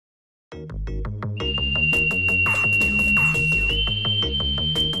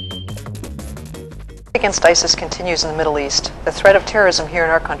Against ISIS continues in the Middle East. The threat of terrorism here in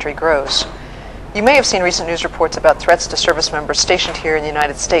our country grows. You may have seen recent news reports about threats to service members stationed here in the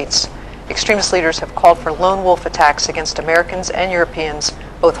United States. Extremist leaders have called for lone wolf attacks against Americans and Europeans,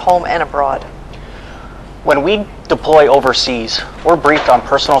 both home and abroad. When we deploy overseas, we're briefed on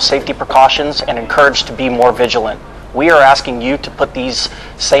personal safety precautions and encouraged to be more vigilant. We are asking you to put these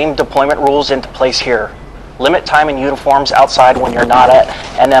same deployment rules into place here. Limit time in uniforms outside when you're not at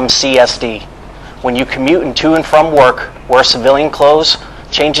NMCSD. When you commute to and from work, wear civilian clothes,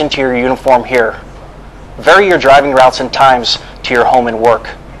 change into your uniform here. Vary your driving routes and times to your home and work.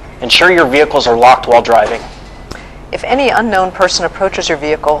 Ensure your vehicles are locked while driving. If any unknown person approaches your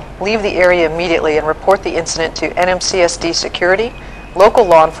vehicle, leave the area immediately and report the incident to NMCSD security, local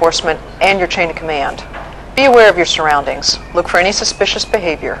law enforcement, and your chain of command. Be aware of your surroundings. Look for any suspicious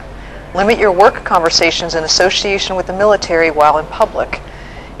behavior. Limit your work conversations in association with the military while in public.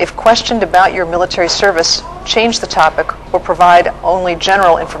 If questioned about your military service, change the topic or provide only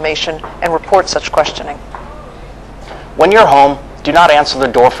general information and report such questioning. When you're home, do not answer the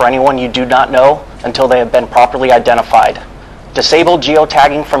door for anyone you do not know until they have been properly identified. Disable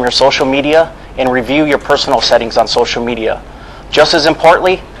geotagging from your social media and review your personal settings on social media. Just as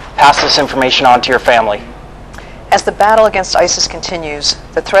importantly, pass this information on to your family. As the battle against ISIS continues,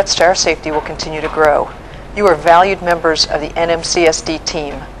 the threats to our safety will continue to grow. You are valued members of the NMCSD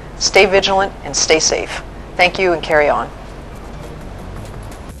team. Stay vigilant and stay safe. Thank you and carry on.